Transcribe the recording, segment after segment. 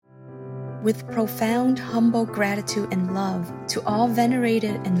With profound, humble gratitude and love to all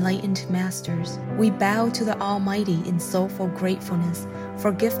venerated enlightened masters, we bow to the Almighty in soulful gratefulness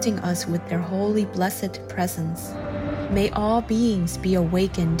for gifting us with their holy blessed presence. May all beings be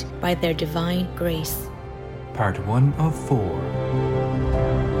awakened by their divine grace. Part 1 of 4.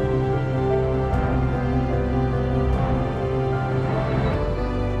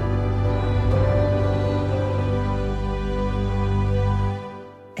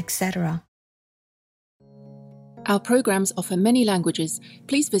 Etc. Our programs offer many languages.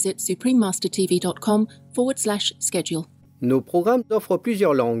 Please visit suprememastertv.com/schedule. Nos programmes offrent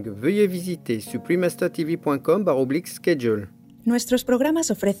plusieurs langues. Veuillez visiter suprememastertv.com/schedule. Nuestros programas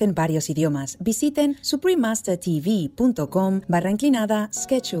ofrecen varios idiomas. Visiten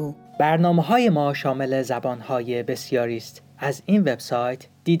suprememastertv.com/schedule. برنامه‌های ما شامل زبان‌های بسیاری است. از این وبسایت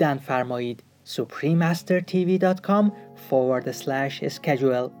دیدن فرمایید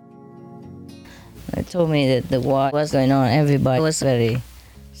suprememastertv.com/schedule. They told me that the war was going on. Everybody was very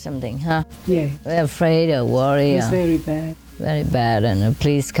something, huh? Yeah. Very afraid or worried. It's very bad. Very bad, and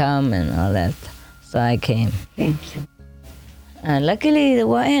please come and all that. So I came. Thank you. And luckily the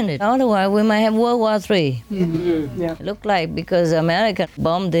war ended. Otherwise we might have World War III. Mm-hmm. Yeah. It looked like because America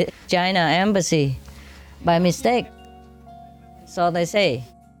bombed the China embassy by mistake. So they say.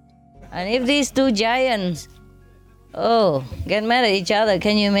 And if these two giants, get mad at each other,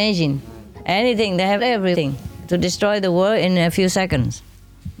 can you imagine? Anything, they have everything to destroy the world in a few seconds.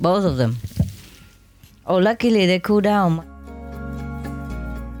 Both of them. Luckily they cool down.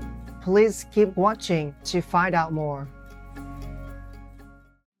 Please keep watching to find out more.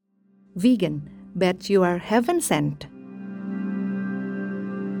 Vegan, bet you are heaven sent.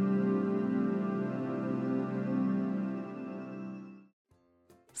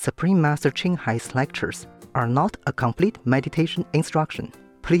 Supreme Master Ching Hai's lectures are not a complete meditation instruction.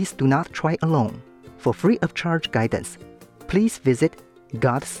 Please do not try alone. For free of charge guidance, please visit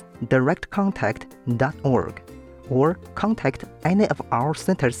godsdirectcontact.org or contact any of our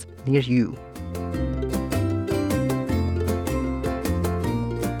centers near you.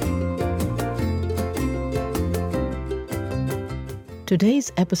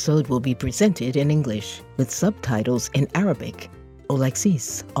 Today's episode will be presented in English with subtitles in Arabic,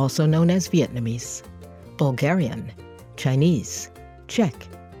 Olexis, also known as Vietnamese, Bulgarian, Chinese, Czech,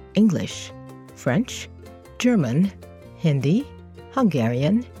 English, French, German, Hindi,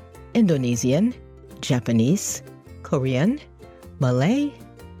 Hungarian, Indonesian, Japanese, Korean, Malay,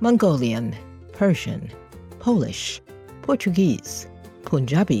 Mongolian, Persian, Polish, Portuguese,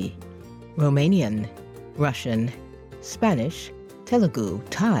 Punjabi, Romanian, Russian, Spanish, Telugu,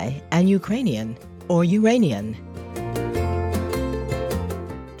 Thai, and Ukrainian or Uranian.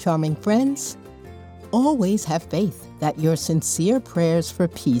 Charming friends, always have faith that your sincere prayers for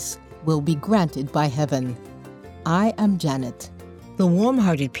peace will be granted by heaven. I am Janet. The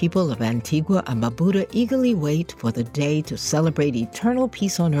warm-hearted people of Antigua and Barbuda eagerly wait for the day to celebrate eternal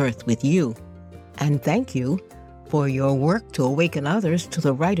peace on earth with you. And thank you for your work to awaken others to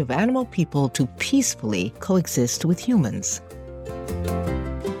the right of animal people to peacefully coexist with humans.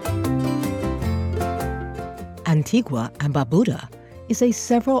 Antigua and Barbuda is a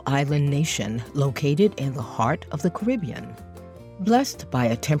several-island nation located in the heart of the Caribbean. Blessed by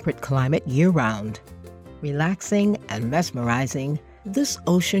a temperate climate year-round, relaxing and mesmerizing, this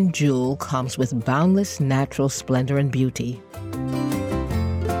ocean jewel comes with boundless natural splendor and beauty.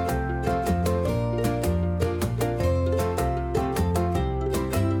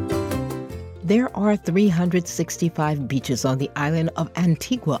 There are 365 beaches on the island of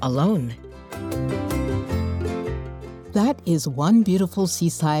Antigua alone. That is one beautiful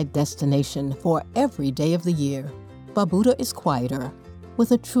seaside destination for every day of the year. Barbuda is quieter,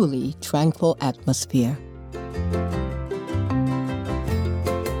 with a truly tranquil atmosphere.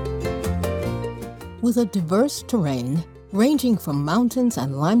 With a diverse terrain ranging from mountains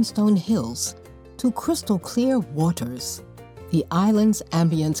and limestone hills to crystal clear waters, the island's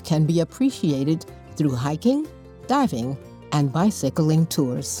ambience can be appreciated through hiking, diving, and bicycling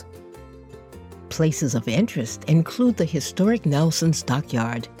tours. Places of interest include the historic Nelson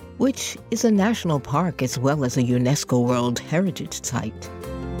Stockyard, which is a national park as well as a UNESCO World Heritage Site.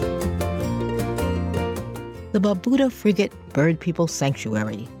 The Barbuda Frigate Bird People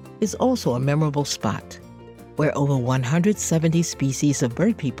Sanctuary is also a memorable spot, where over 170 species of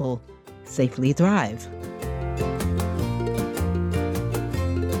bird people safely thrive.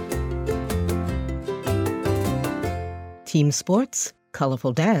 Team sports,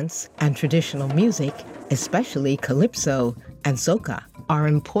 colorful dance, and traditional music, especially calypso and soca, are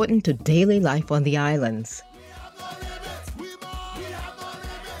important to daily life on the islands.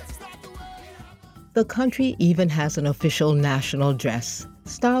 The country even has an official national dress,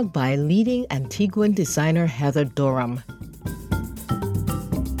 styled by leading Antiguan designer Heather Durham.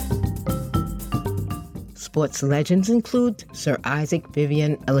 Sports legends include Sir Isaac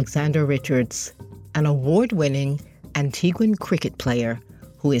Vivian Alexander Richards, an award-winning Antiguan cricket player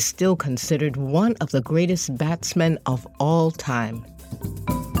who is still considered one of the greatest batsmen of all time.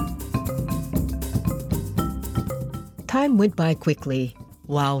 Time went by quickly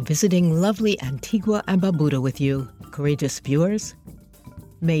while visiting lovely Antigua and Barbuda with you, courageous viewers.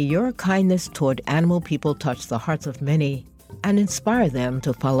 May your kindness toward animal people touch the hearts of many and inspire them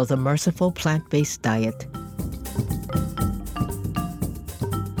to follow the merciful plant-based diet.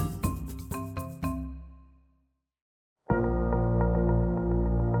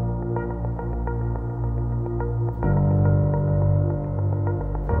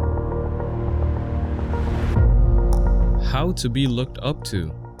 How to be looked up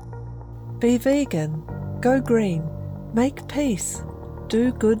to. Be vegan, go green, make peace,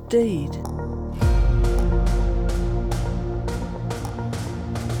 do good deed.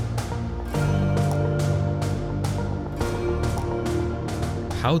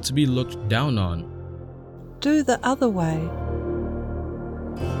 How to be looked down on. Do the other way.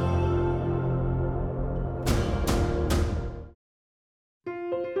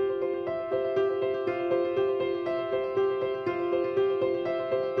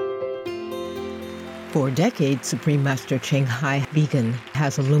 For decades, Supreme Master Ching Hai Vegan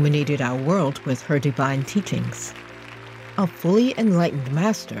has illuminated our world with her divine teachings. A fully enlightened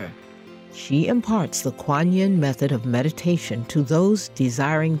master, she imparts the Kuan Yin method of meditation to those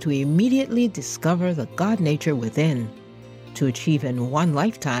desiring to immediately discover the God nature within, to achieve in one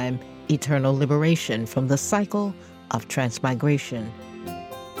lifetime eternal liberation from the cycle of transmigration.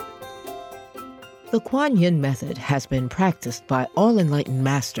 The Kuan Yin method has been practiced by all enlightened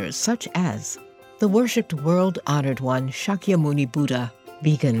masters such as the worshipped world-honored one Shakyamuni Buddha,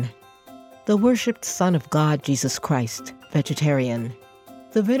 vegan; the worshipped Son of God Jesus Christ, vegetarian;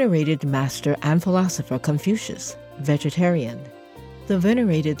 the venerated master and philosopher Confucius, vegetarian; the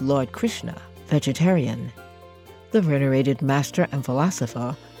venerated Lord Krishna, vegetarian; the venerated master and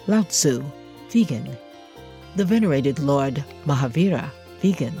philosopher Lao Tzu, vegan; the venerated Lord Mahavira,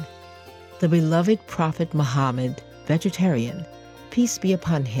 vegan; the beloved Prophet Muhammad, vegetarian, peace be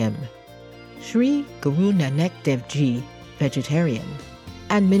upon him; Sri Guru Nanak Dev Ji, vegetarian,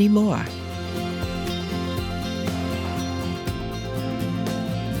 and many more.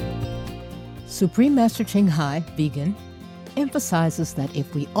 Supreme Master Ching Hai, vegan, emphasizes that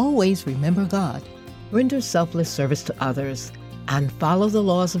if we always remember God, render selfless service to others, and follow the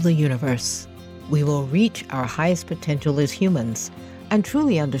laws of the universe, we will reach our highest potential as humans and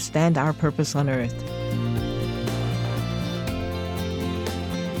truly understand our purpose on earth.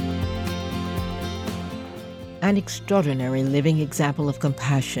 An extraordinary living example of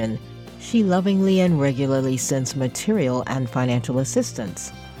compassion, she lovingly and regularly sends material and financial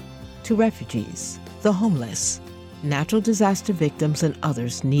assistance to refugees, the homeless, natural disaster victims, and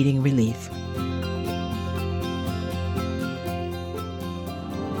others needing relief.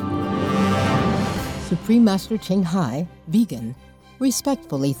 Supreme Master Ching Hai, vegan,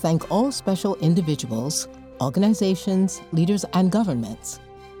 respectfully thank all special individuals, organizations, leaders, and governments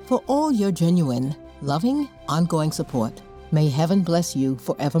for all your genuine, loving, ongoing support. May heaven bless you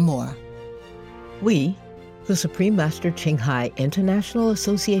forevermore. We, the Supreme Master Ching Hai International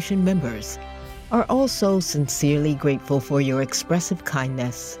Association members, are also sincerely grateful for your expressive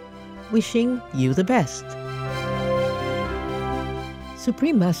kindness, wishing you the best.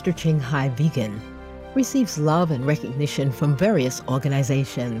 Supreme Master Ching Hai Vegan receives love and recognition from various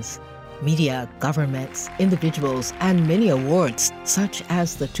organizations, media, governments, individuals, and many awards, such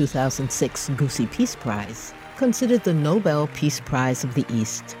as the 2006 Gusi Peace Prize, considered the Nobel Peace Prize of the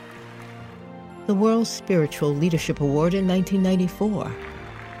East, the World Spiritual Leadership Award in 1994,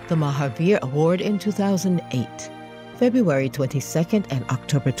 the Mahavir Award in 2008, February 22nd and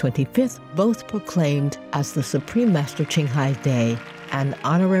October 25th, both proclaimed as the Supreme Master Ching Hai Day, an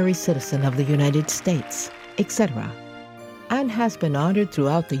honorary citizen of the United States, etc., and has been honored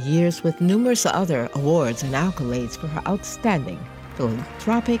throughout the years with numerous other awards and accolades for her outstanding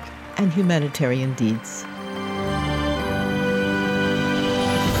philanthropic and humanitarian deeds.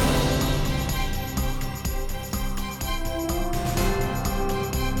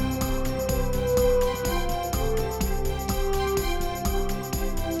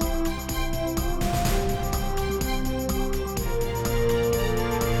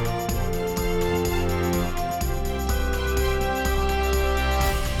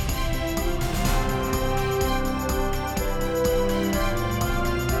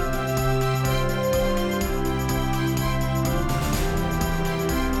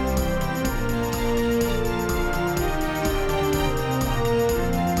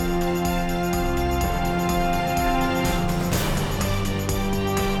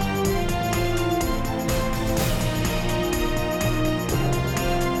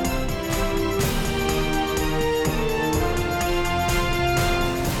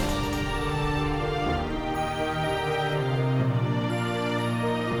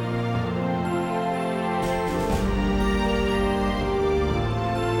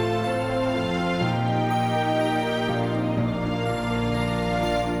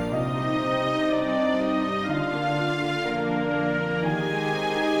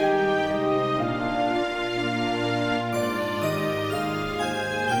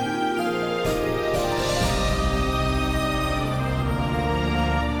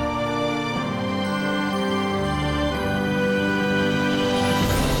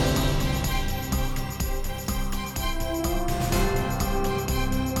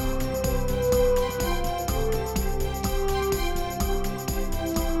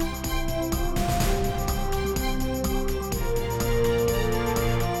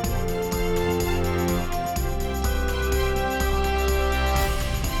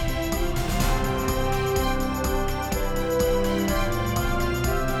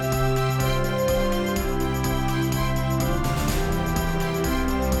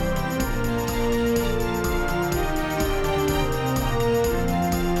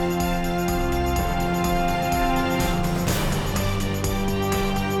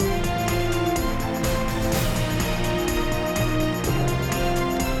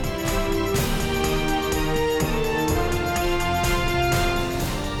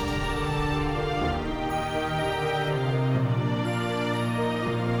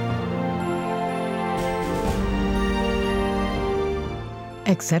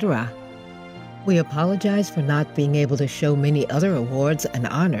 etc. We apologize for not being able to show many other awards and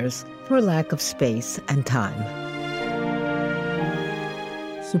honors for lack of space and time.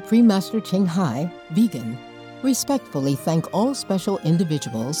 Supreme Master Ching Hai, vegan, respectfully thank all special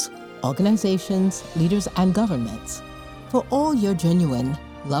individuals, organizations, leaders, and governments for all your genuine,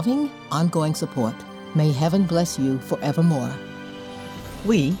 loving, ongoing support. May heaven bless you forevermore.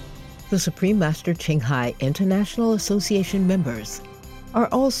 We, the Supreme Master Ching Hai International Association members, are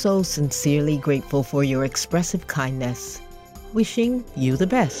also sincerely grateful for your expressive kindness, wishing you the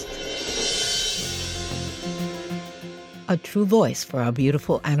best. A true voice for our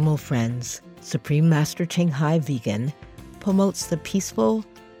beautiful animal friends, Supreme Master Ching Hai Vegan promotes the peaceful,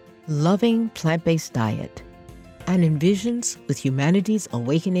 loving plant-based diet and envisions with humanity's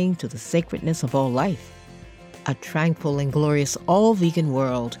awakening to the sacredness of all life, a tranquil and glorious all-vegan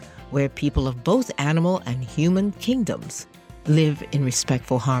world where people of both animal and human kingdoms live in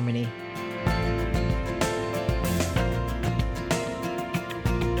respectful harmony.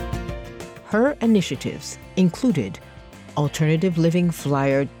 Her initiatives included alternative living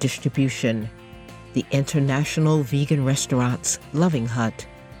flyer distribution, the international vegan restaurants Loving Hut,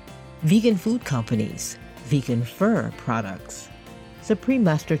 vegan food companies, vegan fur products, Supreme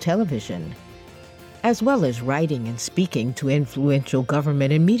Master Television, as well as writing and speaking to influential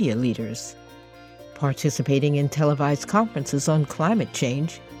government and media leaders, participating in televised conferences on climate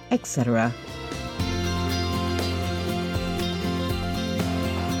change, etc.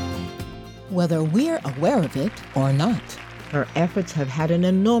 Whether we're aware of it or not, her efforts have had an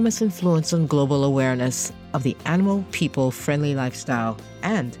enormous influence on global awareness of the animal-people friendly lifestyle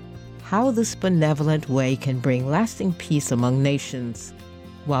and how this benevolent way can bring lasting peace among nations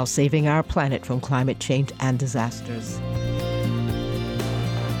while saving our planet from climate change and disasters.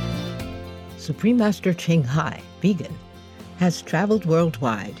 Supreme Master Ching Hai, vegan, has traveled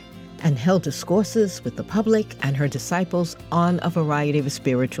worldwide and held discourses with the public and her disciples on a variety of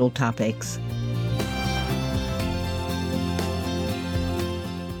spiritual topics.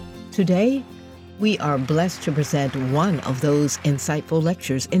 Today, we are blessed to present one of those insightful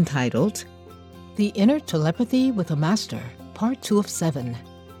lectures entitled The Inner Telepathy with a Master, Part 2 of 7,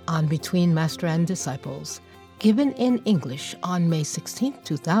 on Between Master and Disciples, given in English on May 16,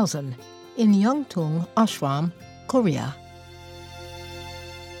 2000, in Yeongtung Ashram, Korea.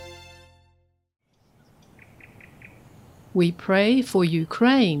 We pray for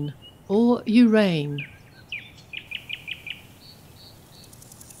Ukraine or Urain.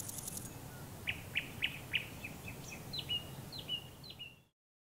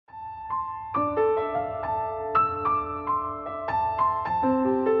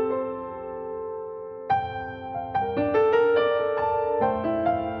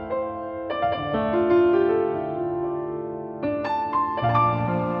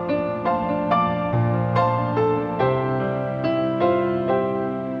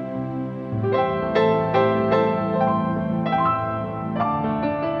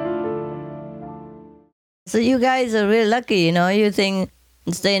 So you guys are really lucky, you know. You think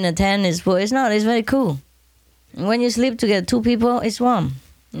stay in a tent is poor. It's not. It's very cool. When you sleep together, two people, it's warm.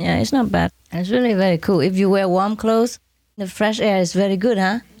 Yeah, it's not bad. It's really very cool. If you wear warm clothes, the fresh air is very good,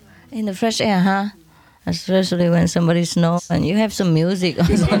 huh? In the fresh air, huh? Especially when somebody snores and you have some music.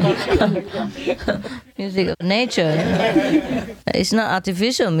 Music of nature. It's not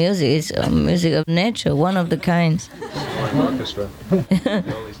artificial music. It's music of nature, one of the kinds. Orchestra.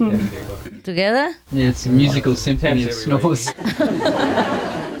 Together? Yeah, it's a musical symphony of snores.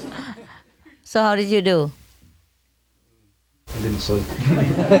 So how did you do? I didn't sleep.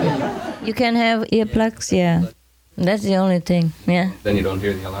 You can have earplugs, yeah. That's the only thing, yeah. Then you don't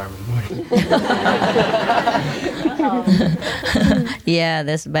hear the alarm in the morning. Yeah,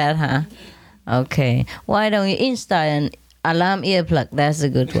 that's bad, huh? Okay. Why don't you install an alarm earplug? That's a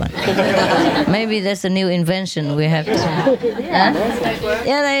good one. Maybe that's a new invention we have to... Huh?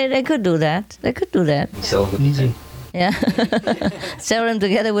 Yeah, they could do that. They could do that. Sell them easy. Yeah. Sell them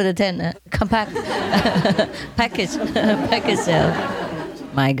together with a tent. Compact. Package. Package sale.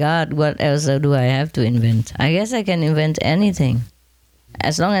 My God, what else do I have to invent? I guess I can invent anything.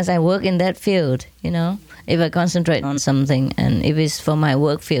 As long as I work in that field, you know. If I concentrate on something and if it's for my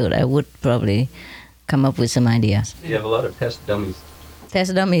work field, I would probably come up with some ideas. You have a lot of test dummies.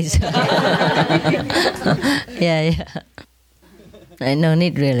 Test dummies. Yeah. No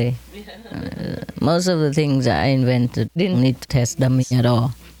need really. Most of the things I invented didn't need to test dummy at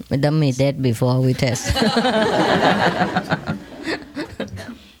all. The dummy dead before we test.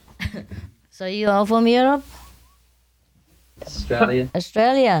 So you all from Europe? Australia.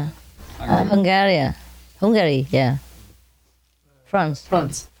 Australia. Hungary, yeah. France.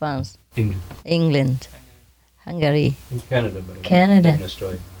 England. England. Hungary. In Canada, but Canada. in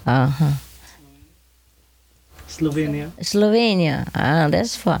Australia. Uh-huh. Slovenia. Ah,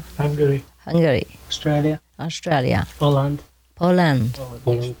 that's far. Hungary. Australia. Poland.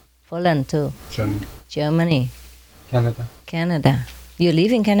 Poland too. Germany. Canada. You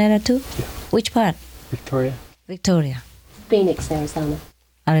live in Canada too? Yeah. Which part? Victoria. Phoenix, Arizona.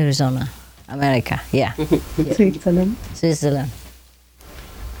 America. Yeah. Switzerland.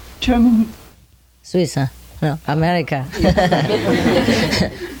 Germany. Swiss, huh? No, America.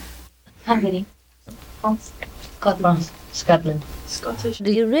 Hungary. Scotland. Scottish.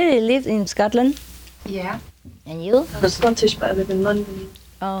 Do you really live in Scotland? Yeah. And you? I'm Scottish, but I live in London.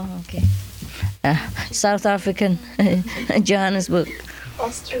 Oh, okay. South African. Johannesburg.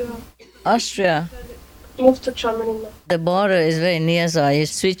 Austria. Moved to Germany now. The border is very near, so I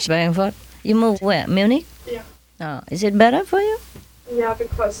switch back and forth. You move where? Munich? Yeah. Oh, is it better for you? Yeah,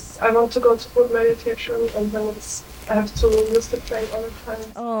 because I want to go to food meditation and then I have to use the train all the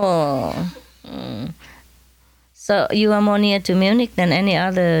time. Oh. So you are more near to Munich than any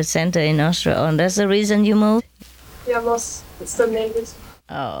other center in Austria, and that's the reason you moved? Yeah, it's the main reason.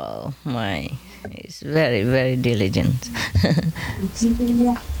 Oh my, he's very, very diligent.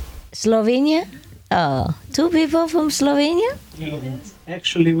 Slovenia? Oh, 2 people from Slovenia?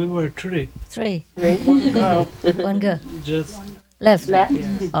 Actually, we were 3. 3? One girl. One girl? Just left?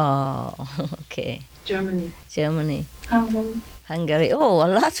 Yeah. Oh, okay. Germany. Hungary. Oh, a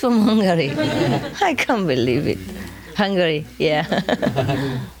lot from Hungary. I can't believe it. Hungary, yeah.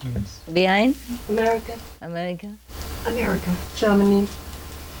 Behind? America. Germany.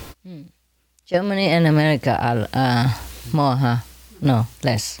 Germany and America are more, huh? No,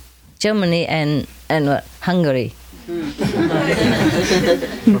 less. Germany and what? Hungary.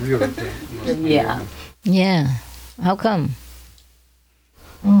 From Europe. Yeah. Yeah. How come?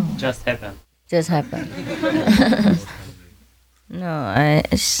 Just happened. No,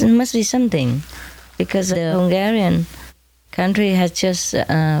 it must be something, because the Hungarian country has just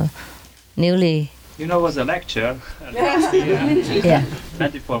newly. You know, was a lecture last year, Yeah.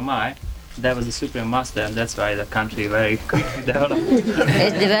 24 May. That was the Supreme Master, and that's why the country very quickly developed.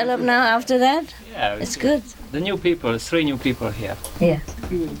 It's developed now after that? Yeah, it's good. The new people, 3 new people here. Yeah.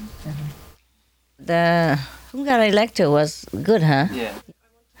 The Hungary lecture was good, huh? Yeah.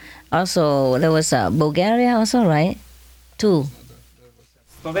 Also, there was Bulgaria also, right? 2.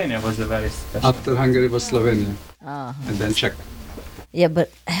 Slovenia was a very special. After Hungary was Slovenia. Oh. And then Czech. Yeah, but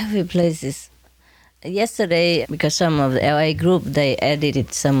every place is. Yesterday, because some of the LA group, they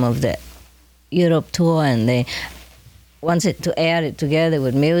edited some of the Europe tour and they wanted to air it together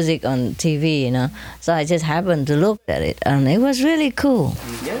with music on TV, you know. So I just happened to look at it and it was really cool.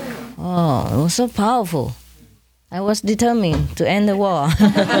 Yeah. Oh, it was so powerful. I was determined to end the war.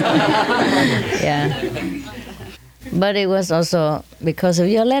 Yeah. But it was also because of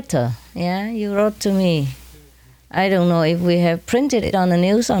your letter. Yeah, you wrote to me. I don't know if we have printed it on the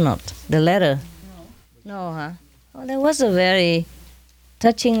news or not, the letter. No, huh? Oh, that was a very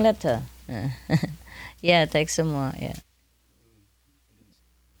touching letter. Yeah, take some more, yeah.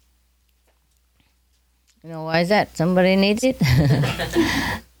 You know, why is that? Somebody needs it?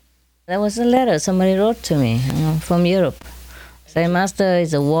 There was a letter somebody wrote to me, you know, from Europe. Say, Master,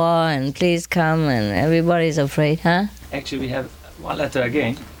 it's a war and please come, and everybody's afraid, huh? Actually, we have one letter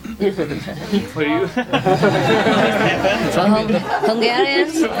again. For you. For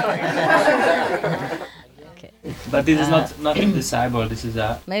Hungarians? Okay. But this is not indecisible. This is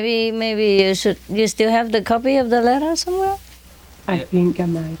a. Maybe you still have the copy of the letter somewhere? I think I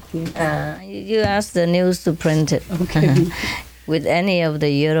might, yes. You ask the news to print it. Okay. With any of the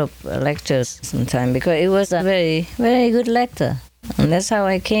Europe lectures sometime, because it was a very, very good lecture. And that's how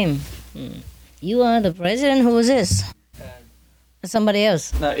I came. You are the president? Who is this? Somebody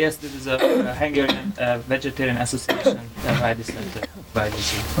else? No, yes, this is a Hungarian vegetarian association by this letter. By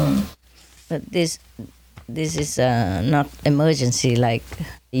this. But this is not emergency like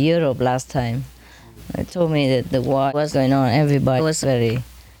Europe last time. They told me that the war was going on. Everybody was very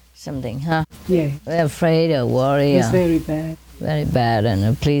something, huh? Yeah. Very afraid or worried. It was very bad. Very bad,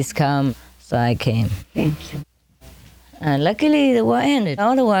 and please come. So I came. Thank you. And luckily the war ended.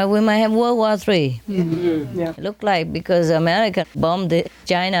 Otherwise we might have World War III. Mm-hmm. Yeah. It looked like, because America bombed the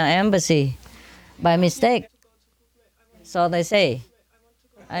China embassy by mistake. So they say.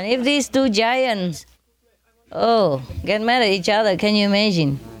 And if these 2 giants, get mad at each other, can you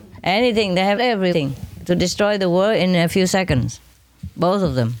imagine? Anything, they have everything to destroy the world in a few seconds. Both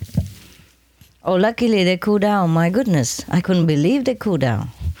of them. Oh, luckily they cooled down. My goodness, I couldn't believe they cooled down.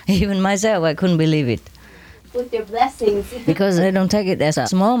 Even myself, I couldn't believe it. With your blessings. Because they don't take it as a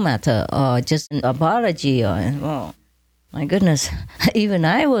small matter or just an apology or, oh, my goodness, even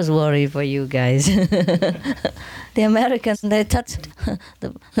I was worried for you guys. The Americans, they touched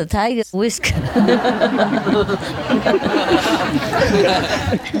the tiger's whisk.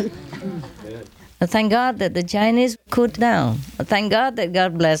 Thank God that the Chinese cooled down. Thank God that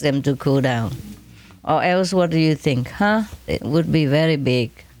God blessed them to cool down. Or else, what do you think, huh? It would be very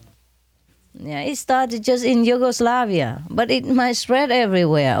big. Yeah, it started just in Yugoslavia, but it might spread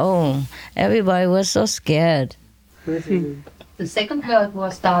everywhere. Oh, everybody was so scared. The second word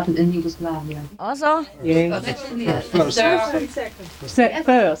was started in Yugoslavia. Also? Yes.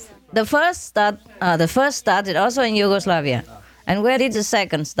 First. The first started also in Yugoslavia. And where did the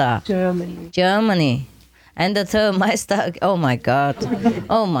second start? Germany. Germany. And the third might start. Oh my God.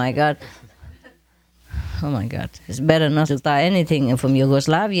 Oh my God. Oh my God. It's better not to start anything from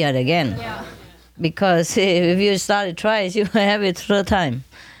Yugoslavia again. Yeah. Because if you start it twice, you have it third time.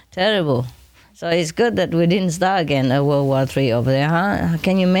 Terrible. So it's good that we didn't start again a World War III over there, huh?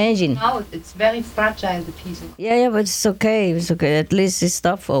 Can you imagine? Now it's very fragile, the peace. Yeah, but it's okay. It's okay. At least it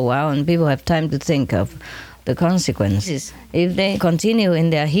stopped for a while and people have time to think of the consequences. If they continue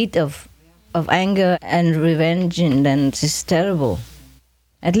in their heat of anger and revenge, then it's terrible.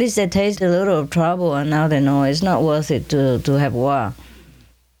 At least they taste a little of trouble and now they know it's not worth it to have war.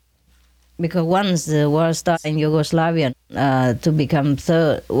 Because once the war starts in Yugoslavia to become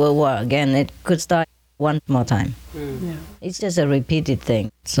Third World War again, it could start one more time. Yeah. It's just a repeated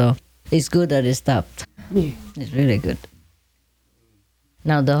thing. So it's good that it stopped. Yeah. It's really good.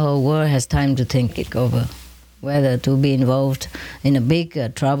 Now the whole world has time to think it over, whether to be involved in a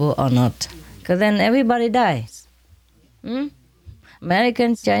big trouble or not. Because then everybody dies.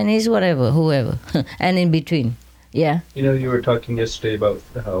 Americans, Chinese, whatever, whoever, and in between. Yeah. You know, you were talking yesterday about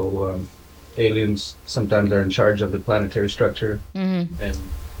how aliens sometimes are in charge of the planetary structure, and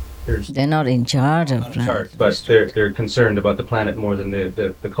they're not in charge of planet. But they're concerned about the planet more than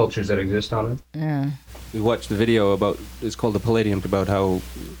the cultures that exist on it. Yeah. We watched the video about, it's called the Palladium, about how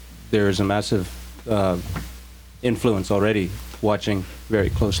there is a massive influence already, watching very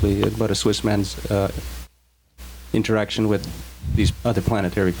closely about a Swiss man's interaction with these other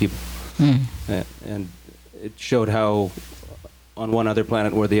planetary people. And it showed how on one other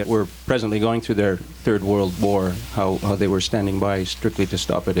planet where they were presently going through their Third World War, how they were standing by strictly to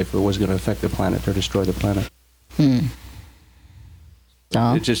stop it if it was going to affect the planet or destroy the planet. It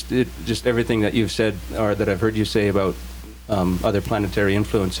just everything that you've said, or that I've heard you say about other planetary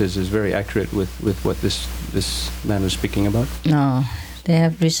influences is very accurate with what this man was speaking about. No, they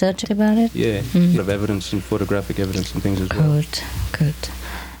have researched about it? Yeah, a lot of evidence and photographic evidence and things as well. Good.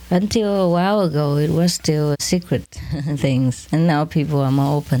 Until a while ago, it was still secret things, and now people are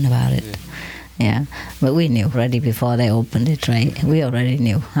more open about it. Yeah, but we knew already before they opened it, right? We already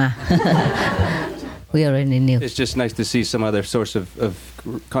knew, huh? We already knew. It's just nice to see some other source of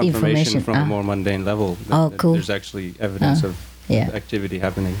confirmation from a more mundane level. That Cool. There's actually evidence of activity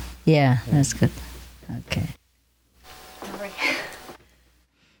happening. Yeah, that's good. Okay.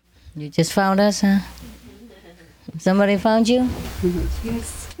 You just found us, huh? Somebody found you?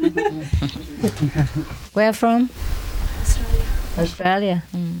 Yes. Where from? Australia.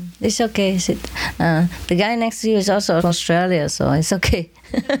 It's okay. The guy next to you is also from Australia, so it's okay.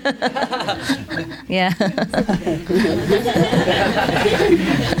 Yeah.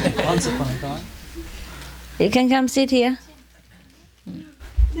 Once upon a time. You can come sit here.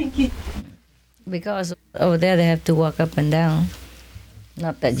 Thank you. Because over there they have to walk up and down.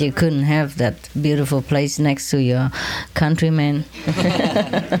 Not that you couldn't have that beautiful place next to your countrymen.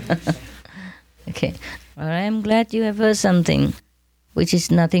 Okay. Well, I'm glad you have heard something, which is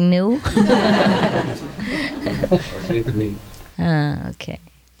nothing new. Okay.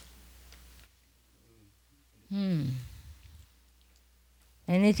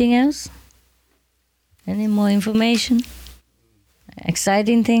 Anything else? Any more information?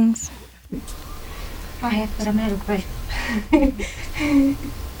 Exciting things? I have, but I'm out of breath.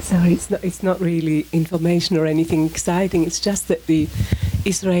 So it's not really information or anything exciting. It's just that the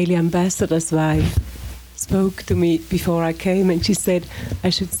Israeli ambassador's wife spoke to me before I came, and she said I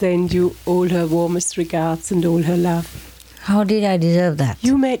should send you all her warmest regards and all her love. How did I deserve that?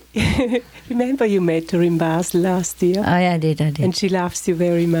 You met, remember you met her in Basel last year? Oh, yeah, I did. And she loves you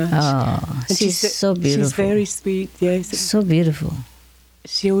very much. Oh, and she's so beautiful. She's very sweet, yes. So beautiful.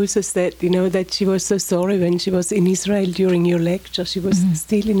 She also said, that she was so sorry when she was in Israel during your lecture. She was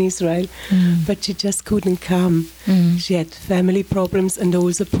still in Israel, but she just couldn't come. She had family problems and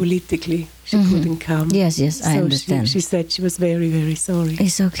also politically she couldn't come. Yes, I understand. She said she was very, very sorry.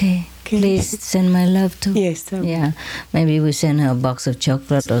 It's okay. Okay. Please send my love too. Yes. Yeah. Maybe we send her a box of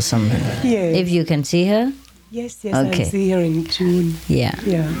chocolate or something. Yes. If you can see her. Yes. Okay. I'll see her in June. Yeah.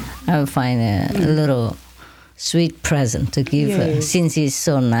 I'll find a little sweet present to give her. Since he's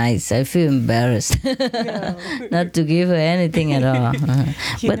so nice, I feel embarrassed not to give her anything at all.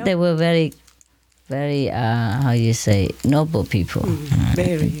 But they were very, very, how you say, noble people.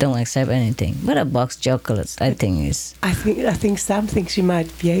 Very. Don't accept anything. But a box of chocolates, I think is. I think something she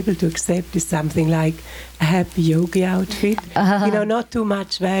might be able to accept is something like a happy yogi outfit. Not too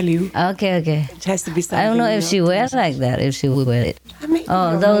much value. Okay. It has to be something. I don't know if she wears like that. If she would wear it. Maybe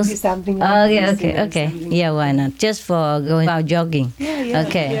something like Okay. Yeah, why not? Just for going out jogging. Yeah.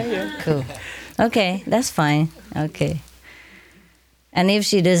 Okay. Cool. Okay, that's fine. Okay. And if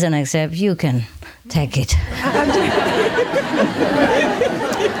she doesn't accept, you can take it.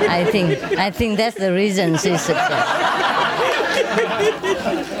 I think that's the reason she accepts.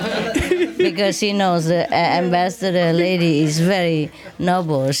 Because she knows the ambassador lady is very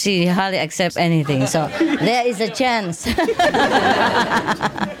noble. She hardly accepts anything. So there is a chance.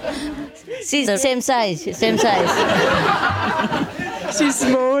 She's the same size. She's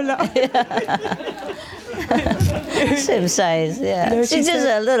smaller. Same size, yeah. No, she's just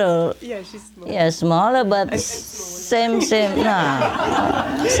a little. Yeah, she's smaller. Yeah, smaller, but same. No,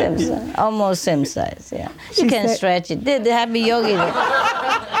 same size, almost same size. Yeah, you can stretch it. The happy yogi,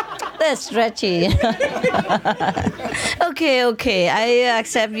 they're stretchy. Okay, I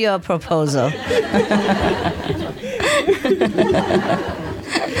accept your proposal.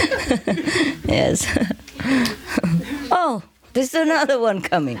 Yes. Oh, there's another one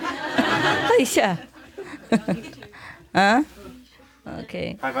coming. Yeah. Huh?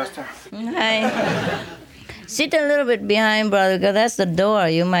 Okay. Hi, Pastor. Hi. Sit a little bit behind, brother, because that's the door.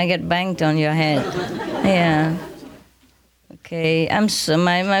 You might get banged on your head. Yeah. Okay.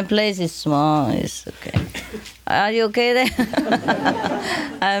 My place is small. It's okay. Are you okay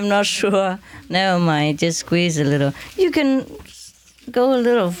there? I'm not sure. Never mind. Just squeeze a little. You can go a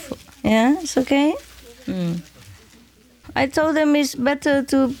little. Yeah, it's okay. I told them it's better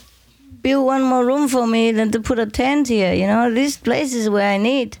to build one more room for me than to put a tent here. This place is where I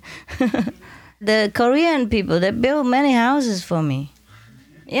need. The Korean people, they build many houses for me.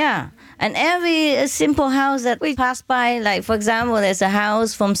 Yeah. And every simple house that we pass by, like, for example, there's a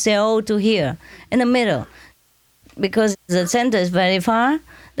house from Seoul to here, in the middle. Because the center is very far,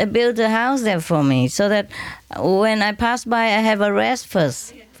 they built a house there for me, so that when I pass by, I have a rest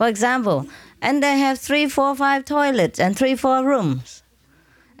first, for example. And they have 3, 4, 5 toilets and 3, 4 rooms.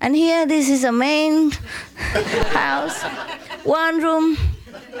 And here, this is a main house, 1 room,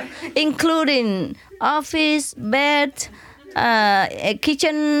 including office, bed, a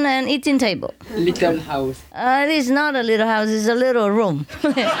kitchen, and eating table. Little house. It is not a little house, it's a little room.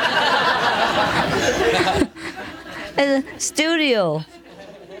 A studio,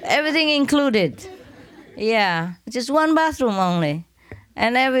 everything included. Yeah, just 1 bathroom only.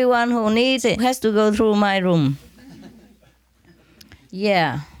 And everyone who needs it has to go through my room.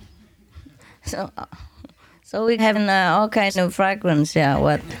 Yeah. So we have all kinds of fragrance. Yeah,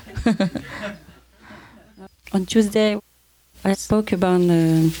 what? On Tuesday, I spoke about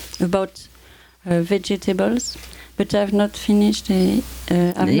vegetables, but I've not finished. You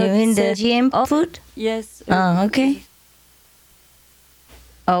mean the GM food? Yes. Oh, okay.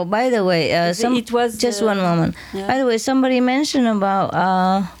 Oh, by the way, it was just one moment. Yeah. By the way, somebody mentioned about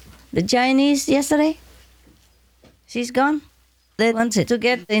the Chinese yesterday. She's gone. They wanted to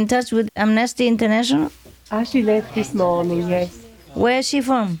get in touch with Amnesty International. She left this morning, yes. Where is she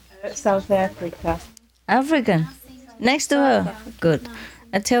from? South Africa. African? Next to her? Good.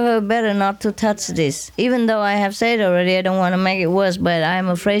 I tell her better not to touch this. Even though I have said already I don't want to make it worse, but I'm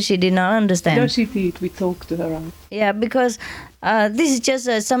afraid she did not understand. No, she did. We talked to her. Yeah, because this is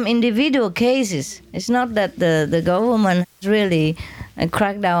just some individual cases. It's not that the government really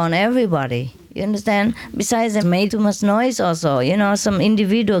cracked down on everybody. You understand? Besides, they made too much noise also. Some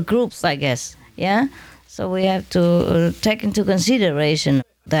individual groups, I guess. Yeah? So we have to take into consideration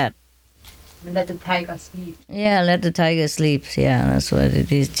that. Let the tiger sleep. Yeah, let the tiger sleep. Yeah, that's what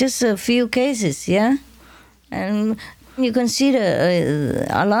it is. Just a few cases, yeah? And you consider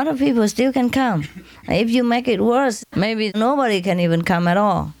a lot of people still can come. If you make it worse, maybe nobody can even come at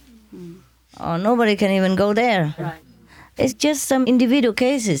all. Or nobody can even go there. Right. It's just some individual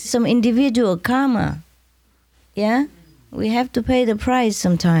cases, some individual karma. Yeah? We have to pay the price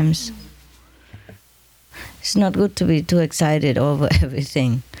sometimes. It's not good to be too excited over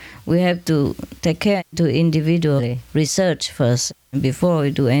everything. We have to take care to individually research first before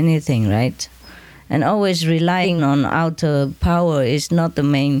we do anything, right? And always relying on outer power is not the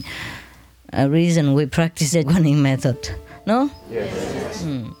main a reason we practice the Guanyin method. No? Yes.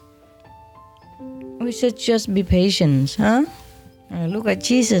 We should just be patient, huh? Look at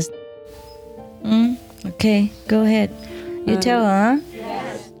Jesus. Okay, go ahead. You tell her, huh?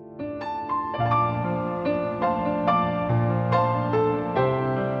 Yes.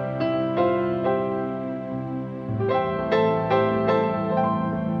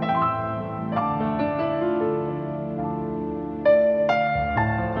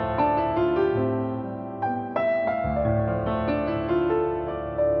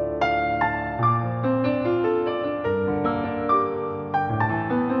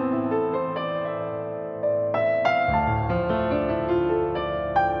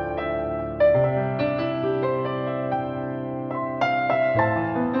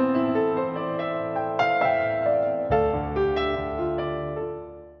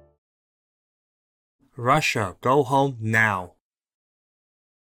 Russia, go home now.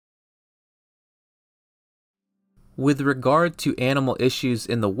 With regard to animal issues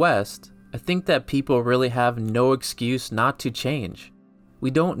in the West, I think that people really have no excuse not to change.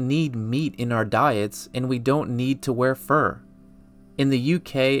 We don't need meat in our diets, and we don't need to wear fur. In the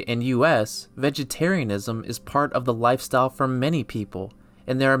UK and US, vegetarianism is part of the lifestyle for many people,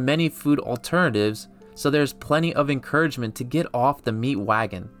 and there are many food alternatives, so there's plenty of encouragement to get off the meat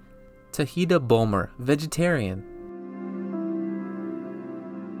wagon. Tahida Bomer, vegetarian.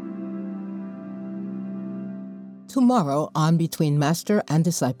 Tomorrow on Between Master and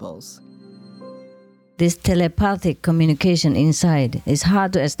Disciples. This telepathic communication inside is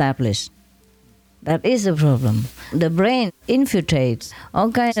hard to establish. That is a problem. The brain infiltrates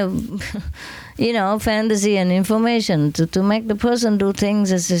all kinds of, fantasy and information to make the person do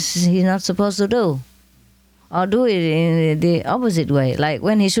things as he's not supposed to do. Or do it in the opposite way. Like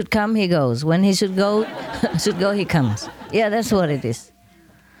when he should come, he goes. When he should go, he comes. Yeah, that's what it is.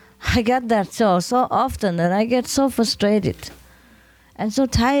 I get that so often that I get so frustrated and so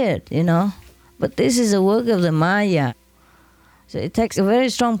tired, But this is a work of the Maya. So it takes a very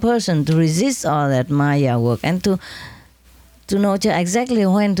strong person to resist all that Maya work and to know exactly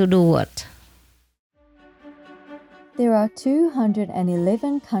when to do what. There are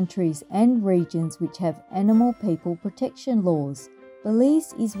 211 countries and regions which have animal people protection laws.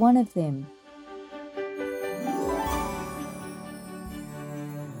 Belize is one of them.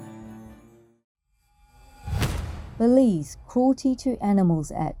 Belize Cruelty to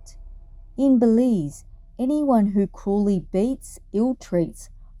Animals Act. In Belize, anyone who cruelly beats, ill-treats,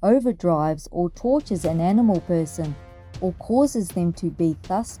 overdrives or tortures an animal person or causes them to be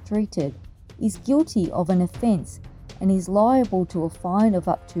thus treated is guilty of an offence and is liable to a fine of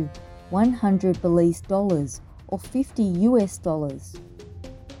up to 100 Belize dollars or $50 US.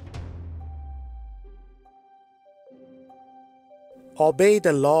 Obey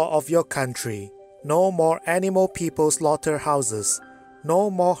the law of your country. No more animal people slaughterhouses.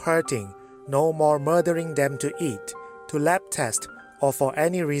 No more hurting. No more murdering them to eat, to lab test, or for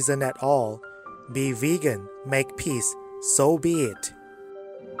any reason at all. Be vegan, make peace, so be it.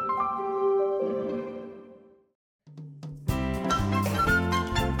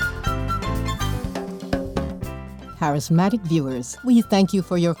 Charismatic viewers, we thank you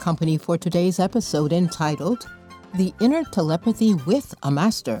for your company for today's episode entitled The Inner Telepathy with a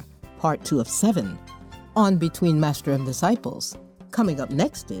Master, Part 2 of 7, on Between Master and Disciples. Coming up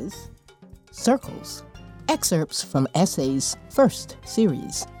next is Circles, excerpts from Essays First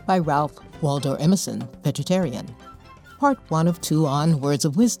Series by Ralph Waldo Emerson, vegetarian. Part 1 of 2 on Words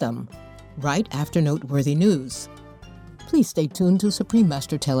of Wisdom, right after noteworthy news. Please stay tuned to Supreme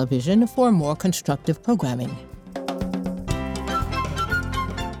Master Television for more constructive programming.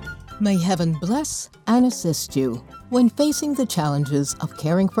 May heaven bless and assist you when facing the challenges of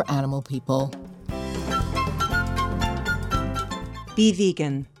caring for animal people. Be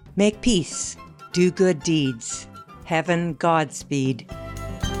vegan, make peace, do good deeds. Heaven Godspeed.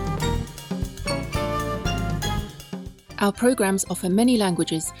 Our programs offer many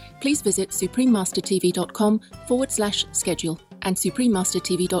languages. Please visit suprememastertv.com/schedule and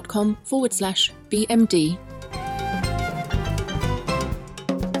suprememastertv.com/BMD.